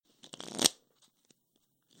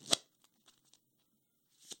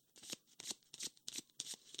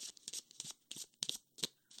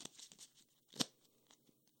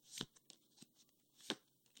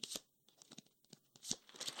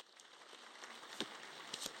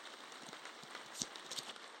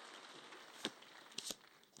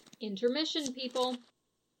Intermission, people.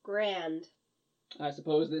 Grand. I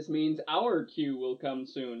suppose this means our cue will come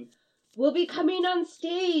soon. We'll be coming on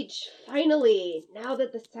stage, finally, now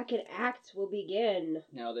that the second act will begin.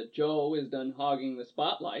 Now that Joe is done hogging the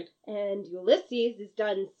spotlight. And Ulysses is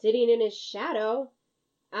done sitting in his shadow.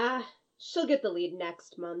 She'll get the lead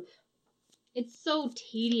next month. It's so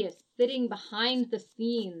tedious sitting behind the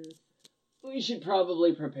scenes. We should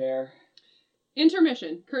probably prepare.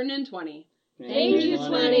 Intermission. Curtain in 20. Thank you,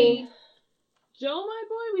 20. Joe, my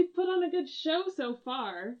boy, we've put on a good show so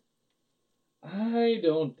far. I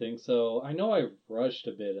don't think so. I know I rushed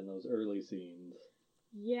a bit in those early scenes.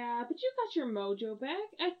 Yeah, but you got your mojo back.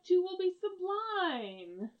 Act 2 will be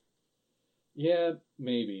sublime. Yeah,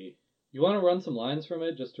 maybe. You want to run some lines from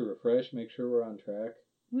it just to refresh, make sure we're on track?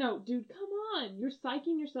 No, dude, come on. You're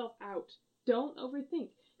psyching yourself out. Don't overthink.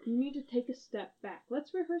 You need to take a step back.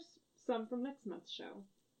 Let's rehearse some from next month's show.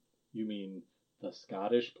 You mean the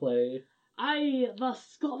Scottish play? Aye, the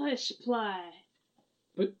Scottish play.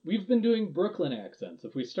 But we've been doing Brooklyn accents.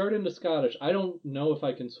 If we start into Scottish, I don't know if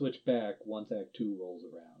I can switch back once Act 2 rolls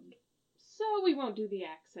around. So we won't do the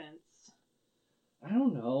accents. I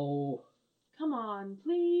don't know. Come on,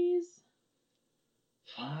 please.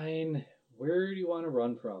 Fine. Where do you want to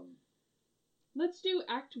run from? Let's do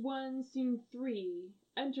Act 1, Scene 3.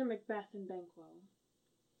 Enter Macbeth and Banquo.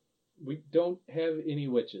 We don't have any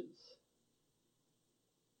witches.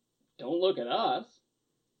 Don't look at us.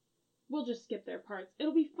 We'll just skip their parts.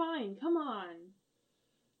 It'll be fine. Come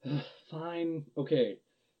on. Fine. Okay.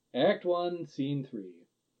 Act 1, Scene 3.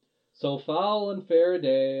 So foul and fair a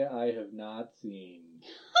day I have not seen.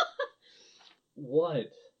 What?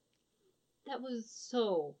 That was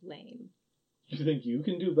so lame. You think you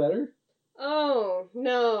can do better? Oh,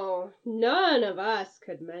 no. None of us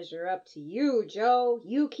could measure up to you, Joe.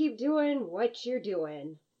 You keep doing what you're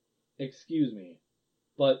doing. Excuse me,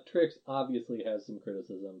 but Trix obviously has some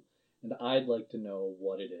criticism, and I'd like to know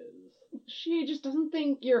what it is. She just doesn't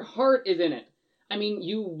think your heart is in it. I mean,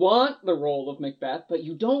 you want the role of Macbeth, but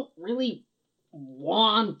you don't really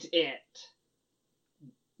want it.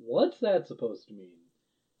 What's that supposed to mean?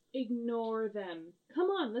 Ignore them. Come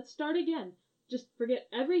on, let's start again. Just forget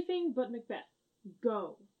everything but Macbeth.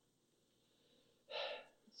 Go.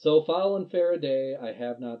 So foul and fair a day I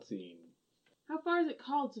have not seen. How far is it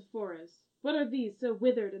called to Forres? What are these so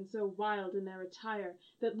withered and so wild in their attire,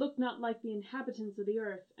 that look not like the inhabitants of the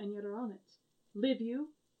earth, and yet are on it? Live you?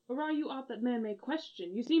 Or are you aught that man may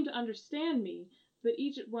question? You seem to understand me, but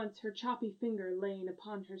each at once her choppy finger laying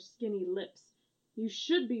upon her skinny lips. You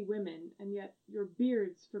should be women, and yet your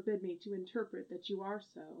beards forbid me to interpret that you are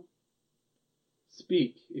so.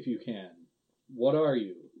 Speak, if you can. What are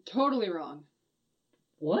you? Totally wrong.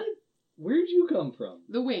 What? Where'd you come from?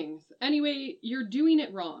 The wings. Anyway, you're doing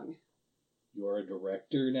it wrong. You're a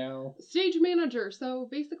director now? Stage manager, so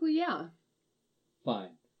basically, yeah. Fine.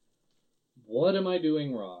 What am I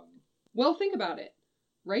doing wrong? Well, think about it.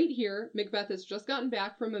 Right here, Macbeth has just gotten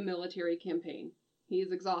back from a military campaign. He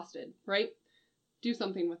is exhausted, right? Do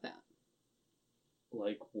something with that.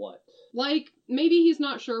 Like what? Like, maybe he's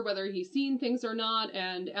not sure whether he's seen things or not,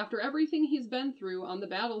 and after everything he's been through on the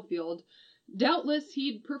battlefield, doubtless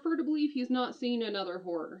he'd prefer to believe he's not seen another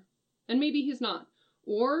horror. And maybe he's not.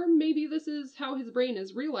 Or maybe this is how his brain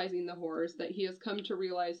is realizing the horrors that he has come to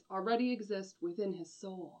realize already exist within his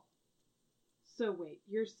soul. So wait,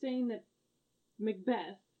 you're saying that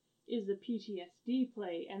Macbeth is a PTSD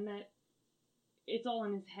play, and that it's all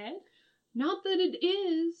in his head? Not that it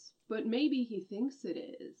is, but maybe he thinks it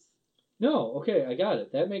is. No, okay, I got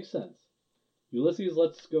it. That makes sense. Ulysses,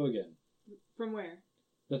 let's go again. From where?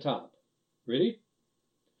 The top. Ready?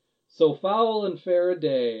 So foul and fair a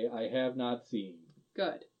day I have not seen.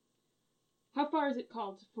 Good. How far is it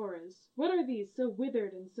called to Forres? What are these so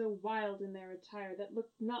withered and so wild in their attire, that look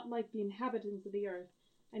not like the inhabitants of the earth,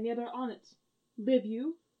 and yet are on it? Live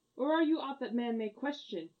you? Or are you aught that man may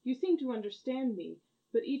question? You seem to understand me,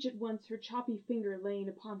 but each at once her choppy finger laying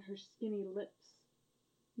upon her skinny lips.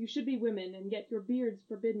 You should be women, and yet your beards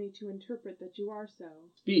forbid me to interpret that you are so.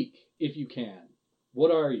 Speak, if you can.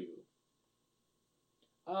 What are you?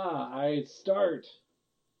 I start.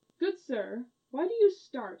 Good sir, why do you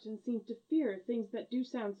start and seem to fear things that do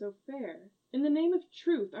sound so fair? In the name of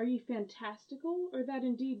truth, are ye fantastical, or that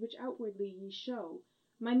indeed which outwardly ye show?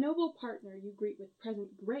 My noble partner you greet with present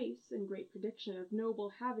grace, and great prediction of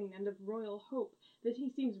noble having and of royal hope, that he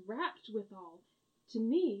seems rapt withal. To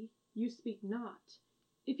me you speak not.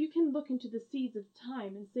 If you can look into the seeds of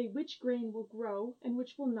time, and say which grain will grow, and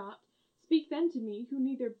which will not, speak then to me, who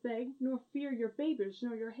neither beg nor fear your favours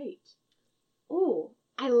nor your hate. Ooh,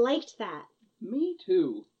 I liked that. Me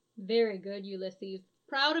too. Very good, Ulysses.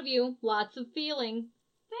 Proud of you. Lots of feeling.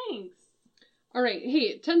 Thanks. All right,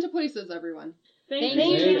 hey, tend to places, everyone. Thank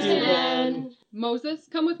Thank you, you, Jen. Jen. Moses,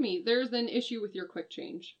 come with me. There's an issue with your quick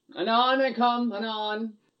change. Anon I come,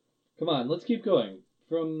 anon. Come on, let's keep going.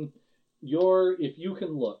 From your if you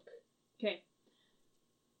can look. Okay.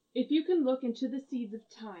 If you can look into the seeds of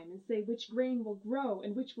time and say which grain will grow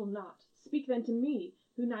and which will not, speak then to me,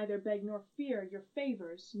 who neither beg nor fear your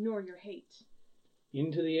favors nor your hate.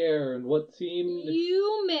 Into the air and what seemed...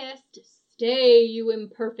 You missed. Stay, you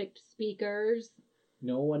imperfect speakers.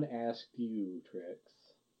 No one asked you, Trix.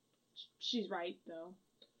 She's right, though.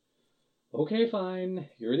 Okay, fine.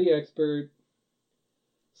 You're the expert.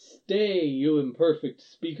 Stay, you imperfect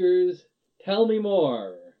speakers. Tell me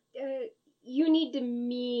more. You need to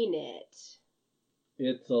mean it.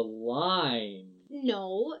 It's a line.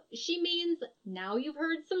 No, she means now you've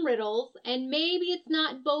heard some riddles, and maybe it's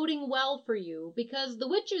not boding well for you, because the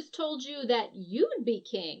witches told you that you'd be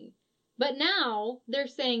king. But now they're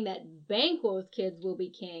saying that Banquo's kids will be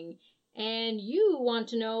king, and you want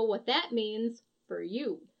to know what that means for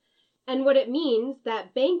you. And what it means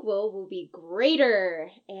that Banquo will be greater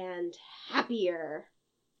and happier.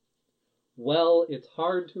 Well, it's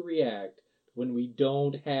hard to react when we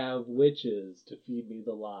don't have witches to feed me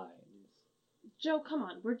the lines. Joe, come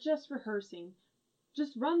on, we're just rehearsing.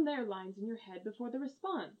 Just run their lines in your head before the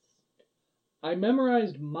response. I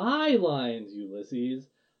memorized my lines, Ulysses.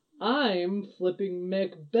 I'm flipping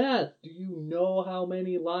Macbeth. Do you know how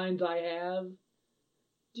many lines I have?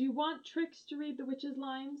 Do you want Trix to read the witch's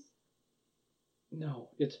lines? No,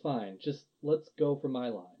 it's fine. Just let's go for my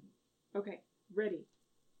line. Okay, ready.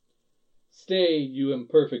 Stay, you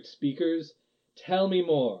imperfect speakers. Tell me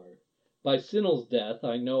more. By Sinel's death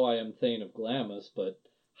I know I am Thane of Glamis, but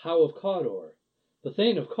how of Cawdor? The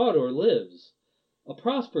Thane of Cawdor lives, a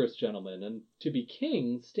prosperous gentleman, and to be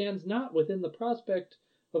king stands not within the prospect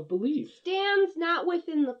of belief. Stands not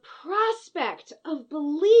within the prospect of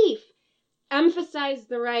belief. Emphasize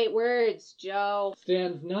the right words, Joe.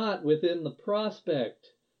 Stands not within the prospect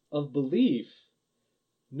of belief,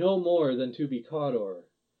 no more than to be Cawdor.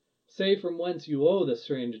 Say from whence you owe this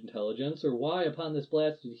strange intelligence, or why upon this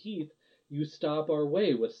blasted heath you stop our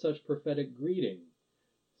way with such prophetic greeting.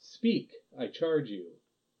 Speak, I charge you.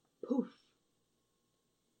 Poof.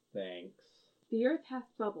 Thanks. The earth hath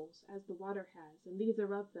bubbles, as the water has, and these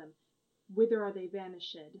are of them. Whither are they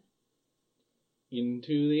vanished?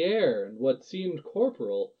 Into the air, and what seemed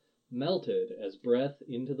corporal melted as breath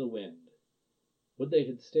into the wind. Would they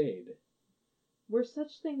had stayed. Were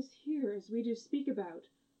such things here as we do speak about?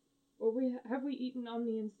 Or have we eaten on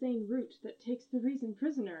the insane root that takes the reason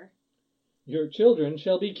prisoner? Your children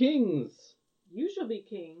shall be kings, You shall be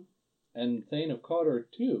king. and Thane of Cawdor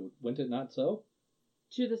too, went it not so?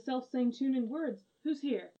 To the self-same tune and words. Who's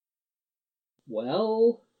here?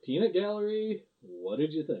 Well, Peanut Gallery, what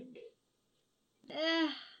did you think?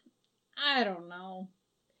 I don't know.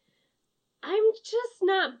 I'm just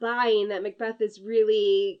not buying that Macbeth is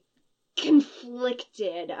really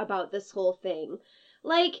conflicted about this whole thing.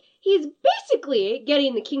 Like, he's basically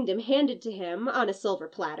getting the kingdom handed to him on a silver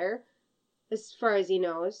platter, as far as he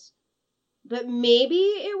knows. But maybe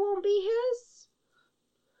it won't be his?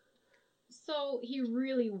 So he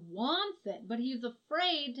really wants it, but he's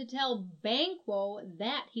afraid to tell Banquo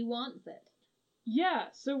that he wants it. Yeah,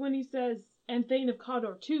 so when he says, and Thane of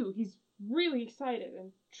Cawdor too, he's really excited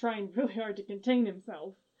and trying really hard to contain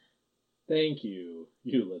himself. Thank you,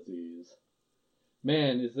 Ulysses.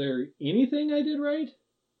 Man, is there anything I did right?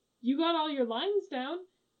 You got all your lines down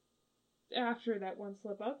after that one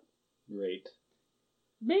slip up. Great.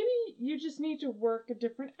 Maybe you just need to work a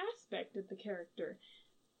different aspect of the character.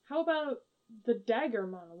 How about the dagger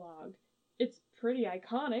monologue? It's pretty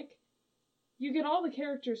iconic. You get all the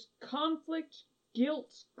characters' conflict,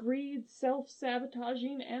 guilt, greed,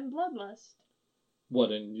 self-sabotaging, and bloodlust.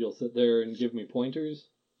 What, and you'll sit there and give me pointers?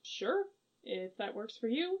 Sure, if that works for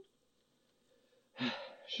you.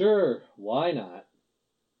 Sure, why not?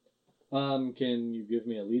 Can you give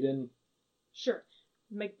me a lead-in? Sure.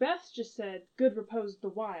 Macbeth just said, good repose the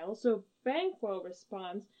while, so Banquo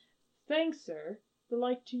responds, thanks, sir, the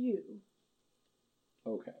like to you.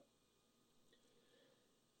 Okay.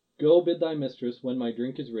 Go bid thy mistress, when my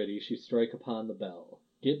drink is ready, she strike upon the bell.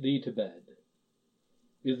 Get thee to bed.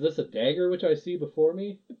 Is this a dagger which I see before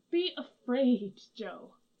me? Be afraid,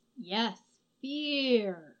 Joe. Yes,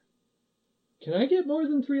 fear. Can I get more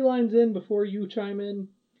than 3 lines in before you chime in?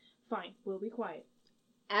 Fine, we'll be quiet.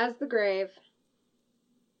 As the grave.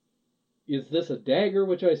 Is this a dagger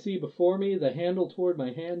which I see before me, the handle toward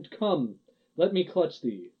my hand? Come, let me clutch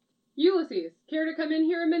thee. Ulysses, care to come in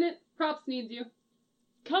here a minute? Props needs you.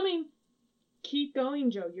 Coming! Keep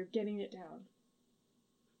going, Joe. You're getting it down.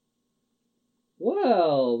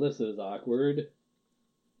 Well, this is awkward.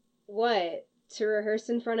 What? To rehearse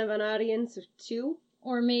in front of an audience of 2?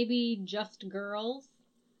 Or maybe just girls?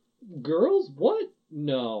 Girls? What?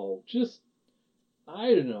 No, just...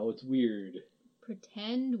 I don't know, it's weird.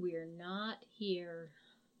 Pretend we're not here.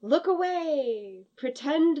 Look away!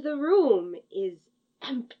 Pretend the room is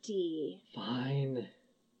empty. Fine.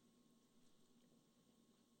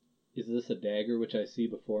 Is this a dagger which I see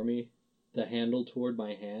before me? The handle toward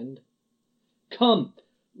my hand? Come!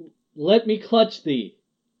 Let me clutch thee!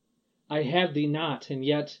 I have thee not, and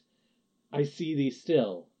yet I see thee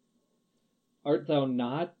still. Art thou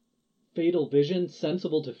not, fatal vision,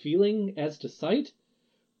 sensible to feeling as to sight?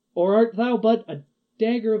 Or art thou but a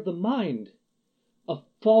dagger of the mind, a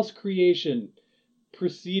false creation,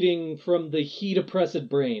 proceeding from the heat-oppressed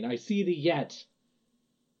brain? I see thee yet,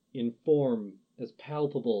 in form as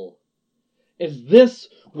palpable as this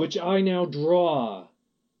which I now draw.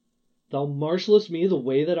 Thou marshallest me the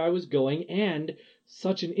way that I was going, and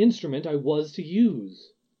such an instrument I was to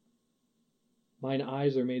use. Mine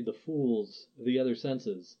eyes are made the fools of the other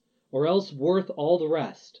senses, or else worth all the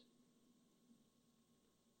rest.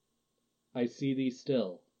 I see thee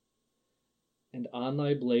still, and on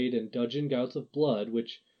thy blade and dudgeon gouts of blood,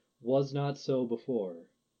 which was not so before.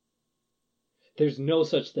 There's no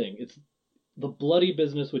such thing. It's the bloody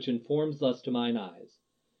business which informs thus to mine eyes.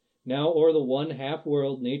 Now o'er the one half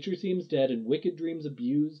world nature seems dead, and wicked dreams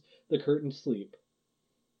abuse the curtained sleep.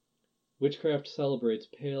 Witchcraft celebrates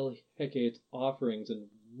pale Hecate's offerings and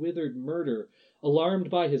withered murder,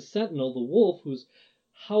 alarmed by his sentinel, the wolf, whose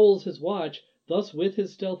howls his watch, thus with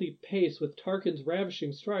his stealthy pace, with Tarquin's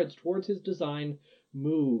ravishing strides towards his design,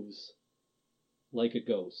 moves like a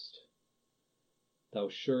ghost. Thou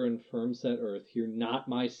sure and firm set earth, hear not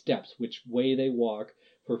my steps, which way they walk,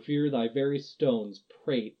 for fear thy very stones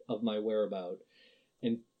prate of my whereabout,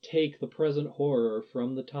 and take the present horror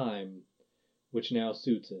from the time which now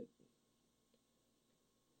suits it.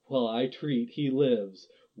 Well, I treat he lives,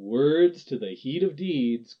 words to the heat of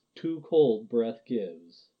deeds too cold breath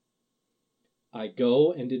gives. I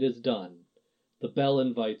go, and it is done. The bell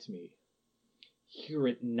invites me. Hear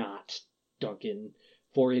it not, Duncan,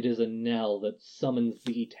 for it is a knell that summons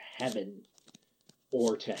thee to heaven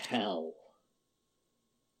or to hell.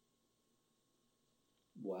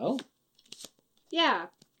 Well? Yeah,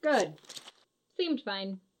 good. Seemed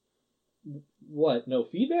fine. What, no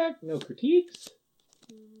feedback? No critiques?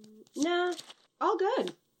 Nah, all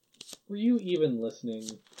good. Were you even listening?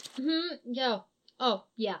 Yeah. Oh,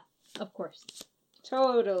 yeah, of course.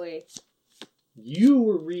 Totally. You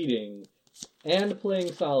were reading and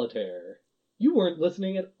playing solitaire. You weren't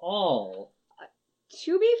listening at all.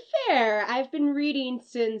 To be fair, I've been reading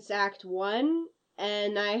since Act 1,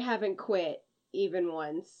 and I haven't quit even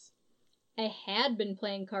once. I had been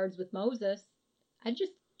playing cards with Moses. I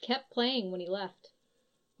just kept playing when he left.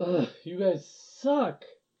 Ugh, you guys suck.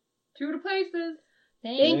 2 to places.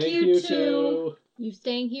 Thank you too. too. You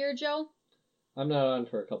staying here, Joe? I'm not on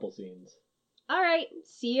for a couple scenes. Alright,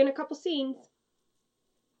 see you in a couple scenes.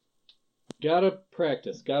 Gotta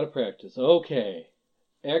practice. Okay.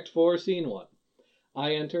 Act 4, Scene 1.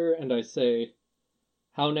 I enter and I say,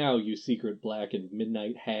 "How now, you secret black and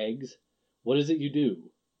midnight hags? What is it you do?"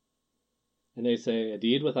 And they say, "A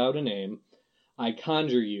deed without a name. I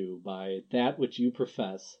conjure you by that which you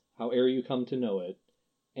profess, howe'er you come to know it.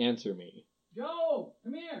 Answer me." Joe,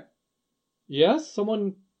 come here. Yes?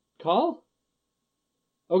 Someone call?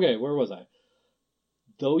 Okay, where was I?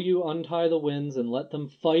 Though you untie the winds and let them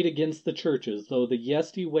fight against the churches, though the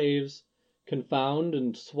yesty waves confound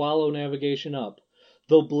and swallow navigation up,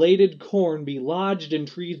 though bladed corn be lodged and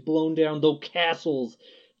trees blown down, though castles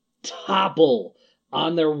topple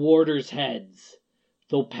on their warders' heads,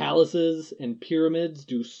 though palaces and pyramids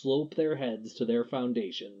do slope their heads to their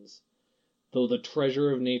foundations, though the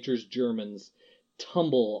treasure of nature's Germans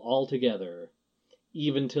tumble altogether,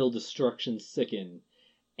 even till destruction sicken,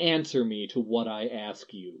 answer me to what I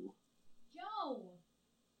ask you. Joe!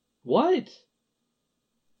 What?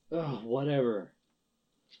 Oh, whatever.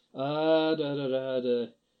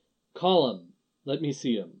 Call him. Let me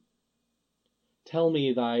see him. Tell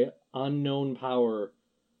me thy unknown power.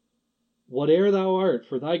 Whate'er thou art,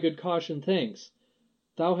 for thy good caution thanks.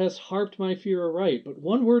 Thou hast harped my fear aright, but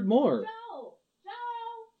one word more. Joe!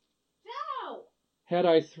 Joe! Joe! Had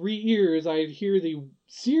I 3 ears, I'd hear thee.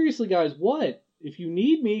 Seriously, guys, what? If you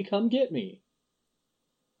need me, come get me.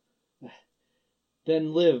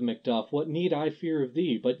 Then live, Macduff, what need I fear of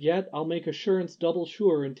thee? But yet I'll make assurance double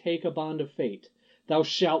sure, and take a bond of fate. thou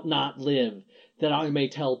shalt not live, that I may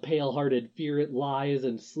tell pale-hearted fear it lies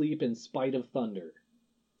and sleep in spite of thunder.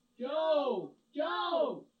 Joe!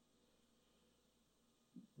 Joe!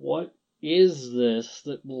 What is this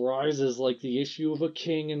that rises like the issue of a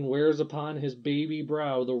king and wears upon his baby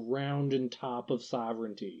brow the round and top of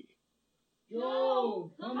sovereignty?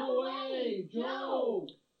 Joe! Come away! Joe!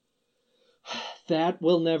 That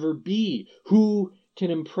will never be. Who can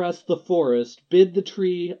impress the forest, bid the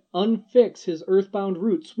tree unfix his earthbound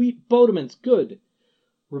root? Sweet bodements, good!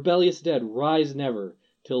 Rebellious dead, rise never,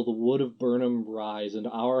 till the wood of Burnham rise, and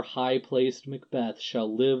our high-placed Macbeth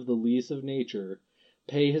shall live the lease of nature,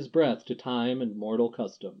 pay his breath to time and mortal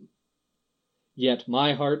custom. Yet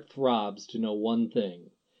my heart throbs to know one thing.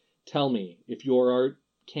 Tell me, if your art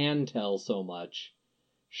can tell so much,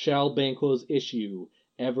 shall Banquo's issue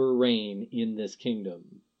ever reign in this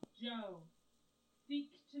kingdom? Joe,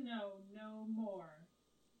 seek to know no more.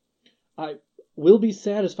 I will be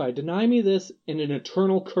satisfied. Deny me this, and an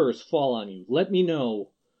eternal curse fall on you. Let me know.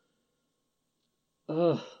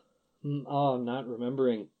 I'm not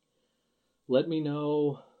remembering. Let me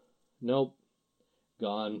know. Nope.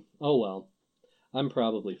 Gone. Oh well. I'm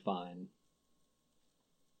probably fine.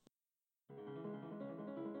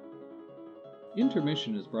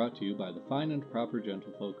 Intermission is brought to you by the fine and proper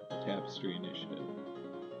gentlefolk of the Tapestry Initiative.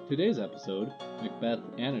 Today's episode, Macbeth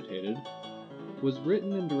Annotated, was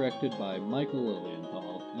written and directed by Michael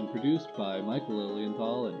Lilienthal and produced by Michael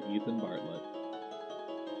Lilienthal and Ethan Bartlett.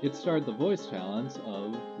 It starred the voice talents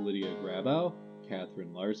of Lydia Grabow,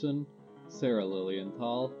 Catherine Larson, Sarah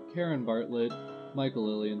Lilienthal, Karen Bartlett, Michael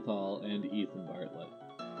Lilienthal, and Ethan Bartlett.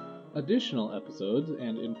 Additional episodes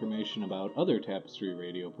and information about other Tapestry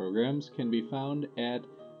Radio programs can be found at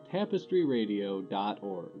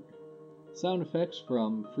tapestryradio.org. Sound effects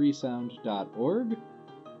from freesound.org.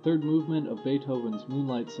 Third movement of Beethoven's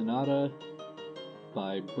Moonlight Sonata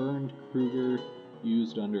by Bernd Kruger,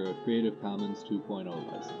 used under a Creative Commons 2.0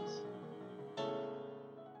 license.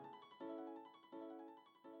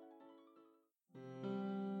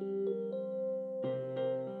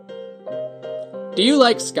 Do you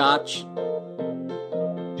like scotch?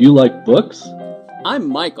 Do you like books? I'm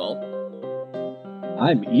Michael.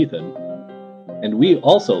 I'm Ethan. And we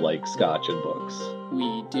also like scotch and books.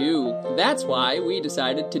 We do. That's why we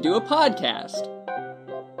decided to do a podcast.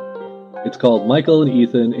 It's called Michael and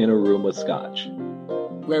Ethan in a Room with Scotch.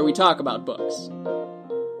 Where we talk about books.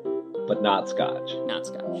 But not scotch. Not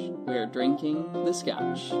scotch. We're drinking the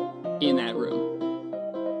scotch in that room.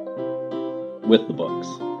 With the books.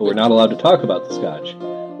 But we're not allowed to talk about the scotch,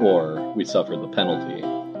 or we suffer the penalty.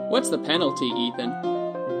 What's the penalty, Ethan?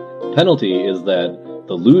 The penalty is that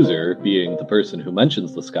the loser, being the person who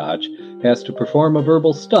mentions the scotch, has to perform a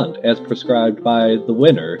verbal stunt as prescribed by the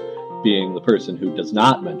winner, being the person who does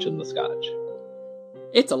not mention the scotch.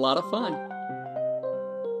 It's a lot of fun.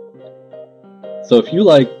 So if you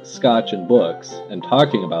like scotch and books, and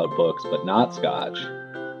talking about books but not scotch,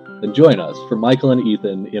 then join us for Michael and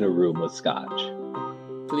Ethan in a Room with Scotch.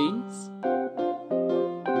 Please?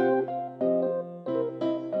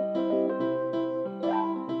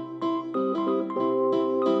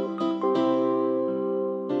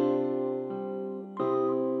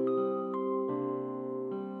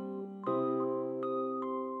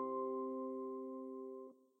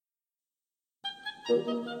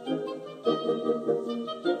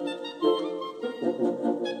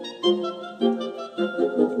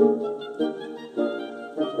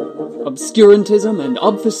 Obscurantism and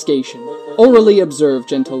obfuscation. Orally observe,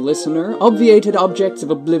 gentle listener, obviated objects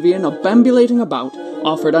of oblivion obambulating about,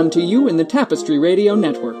 offered unto you in the Tapestry Radio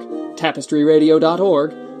Network.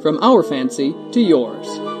 tapestryradio.org, from our fancy to yours.